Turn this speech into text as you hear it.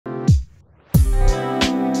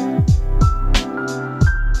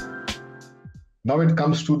Now it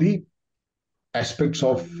comes to the aspects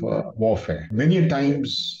of warfare. Many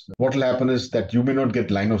times, what will happen is that you may not get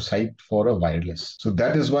line of sight for a wireless. So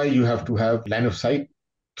that is why you have to have line of sight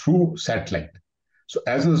through satellite. So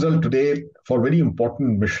as a result, today, for very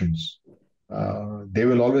important missions, they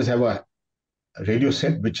will always have a radio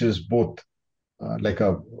set, which is both like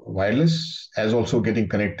a wireless, as also getting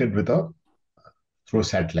connected with a through a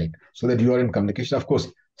satellite, so that you are in communication. Of course,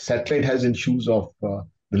 satellite has issues of the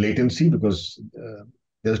latency because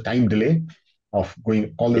there's a time delay of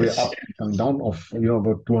going all the way up and come down of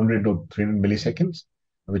about 200 or 300 milliseconds,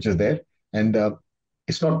 which is there. And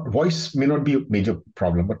it's not, voice may not be a major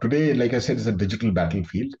problem, but today, like I said, it's a digital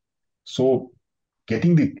battlefield. So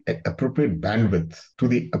getting the appropriate bandwidth to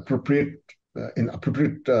the appropriate in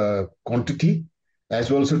appropriate quantity, as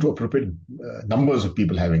well as to appropriate numbers of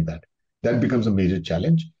people having that becomes a major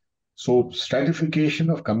challenge. So stratification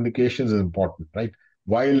of communications is important, right?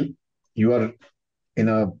 While you are in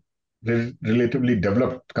a relatively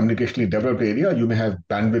developed, communicationally developed area, you may have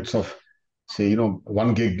bandwidths of, say,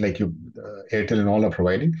 1 gig like you, Airtel and all are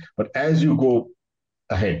providing. But as you go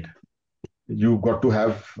ahead, you've got to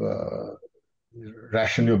have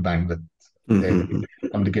ration your bandwidth,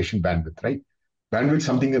 communication bandwidth, right? Bandwidth is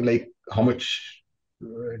something like how much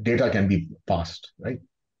data can be passed, right?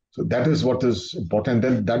 So that is what is important.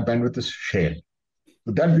 Then that bandwidth is shared.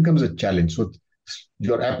 So that becomes a challenge. So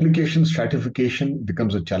your application stratification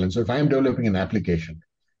becomes a challenge. So if I am developing an application,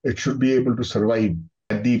 it should be able to survive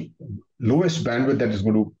at the lowest bandwidth that is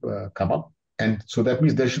going to come up. And so that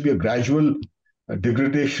means there should be a gradual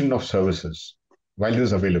degradation of services while it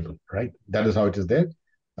is available, right? That is how it is there.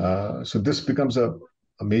 So this becomes a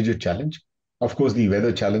major challenge. Of course, the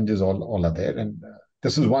weather challenges all are there. And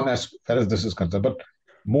this is one as far as this is concerned. But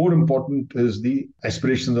more important is the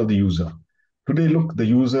aspirations of the user. Today, look, the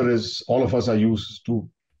user is, all of us are used to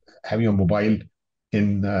having a mobile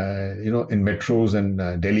in metros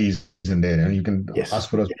and Delhi's in there, and you can ask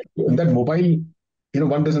for us. And that mobile,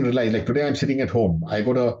 one doesn't realize, like today I'm sitting at home. I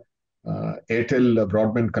got a Airtel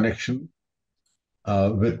broadband connection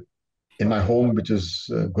in my home, which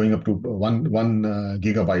is going up to one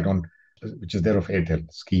gigabyte on, which is there of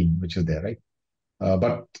Airtel scheme, which is there, right?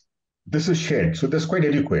 But this is shared, so that's quite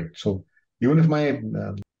adequate. So even if my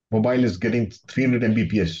mobile is getting 300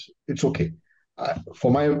 Mbps, it's okay.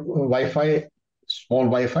 For my Wi-Fi, small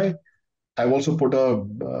Wi-Fi, I've also put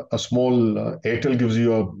a small, Airtel gives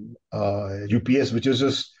you a UPS, which is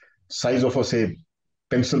just size of a, say,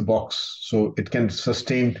 pencil box. So it can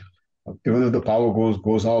sustain, even if the power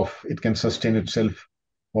goes off, it can sustain itself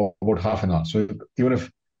for about half an hour. So even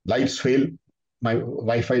if lights fail, my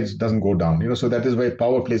Wi-Fi doesn't go down, so that is why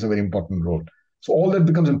power plays a very important role. So all that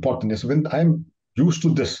becomes important. So when I'm used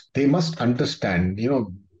to this, they must understand,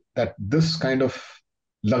 that this kind of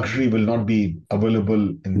luxury will not be available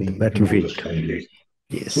in the battlefield.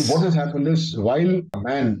 Yes. So what has happened is, while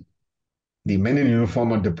the men in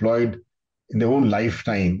uniform are deployed in their own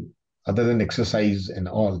lifetime, other than exercise and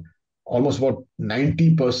all, almost about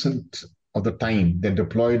 90% of the time they're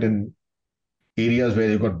deployed in areas where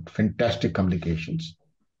you've got fantastic communications,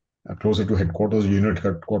 closer to headquarters, unit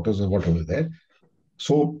headquarters, or whatever there.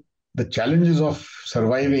 So the challenges of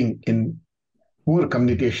surviving in poor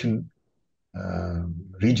communication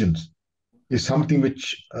regions is something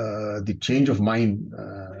which the change of mind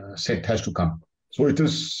set has to come. So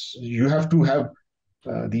you have to have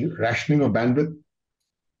the rationing of bandwidth,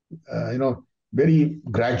 very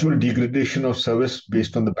gradual degradation of service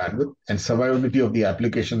based on the bandwidth, and survivability of the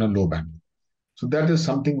application on low bandwidth. So that is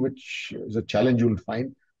something which is a challenge you will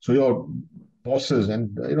find. So your bosses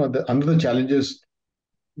and, another challenge is,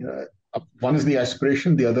 one is the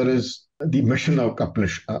aspiration, the other is the mission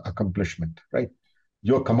accomplishment, right?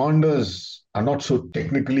 Your commanders are not so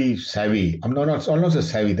technically savvy. I'm not so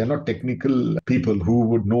savvy. They're not technical people who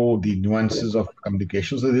would know the nuances of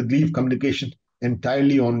communication. So they leave communication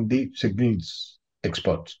entirely on the signals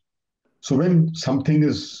experts. So when something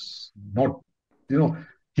is not,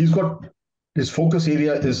 his focus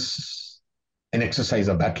area is an exercise,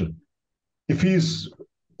 a battle. If he's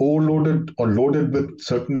overloaded or loaded with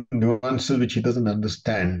certain nuances which he doesn't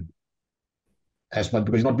understand as much,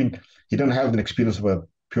 because he doesn't have an experience of a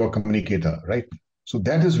pure communicator, right? So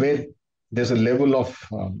that is where there's a level of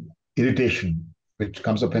irritation which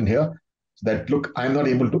comes up in here. That, look, I'm not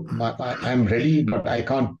able to, I'm ready, but I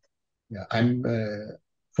can't. I'm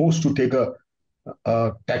forced to take a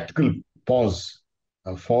tactical pause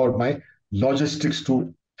for my logistics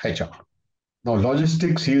to fetch up. Now,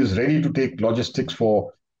 logistics, he is ready to take logistics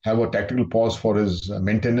have a tactical pause for his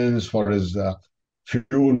maintenance, for his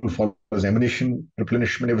fuel, for his ammunition,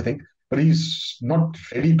 replenishment, everything. but he's not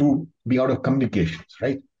ready to be out of communications,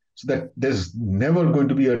 right? So that there's never going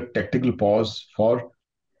to be a tactical pause for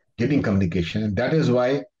getting communication. And that is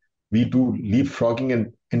why we do leapfrogging.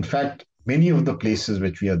 And in fact, many of the places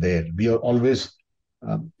which we are there, we are always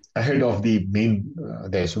ahead of the main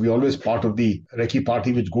there. So we're always part of the recce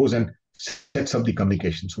party which goes and sets up the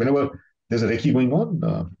communication. So whenever there's a recce going on,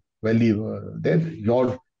 there,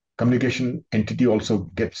 your communication entity also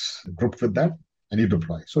gets grouped with that and you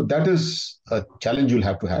deploy. So that is a challenge you'll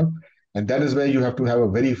have to have. And that is where you have to have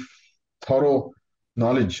a very thorough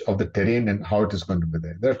knowledge of the terrain and how it is going to be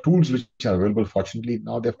there. There are tools which are available. Fortunately,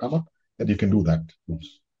 now they've come up that you can do that.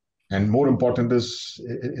 And more important is,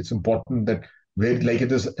 it's important that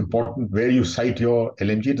it is important where you cite your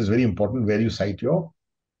LMG, it is very important where you cite your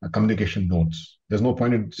communication nodes. There's no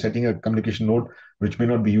point in setting a communication node which may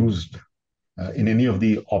not be used in any of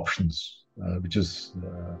the options which is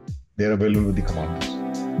there available with the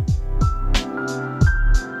commanders.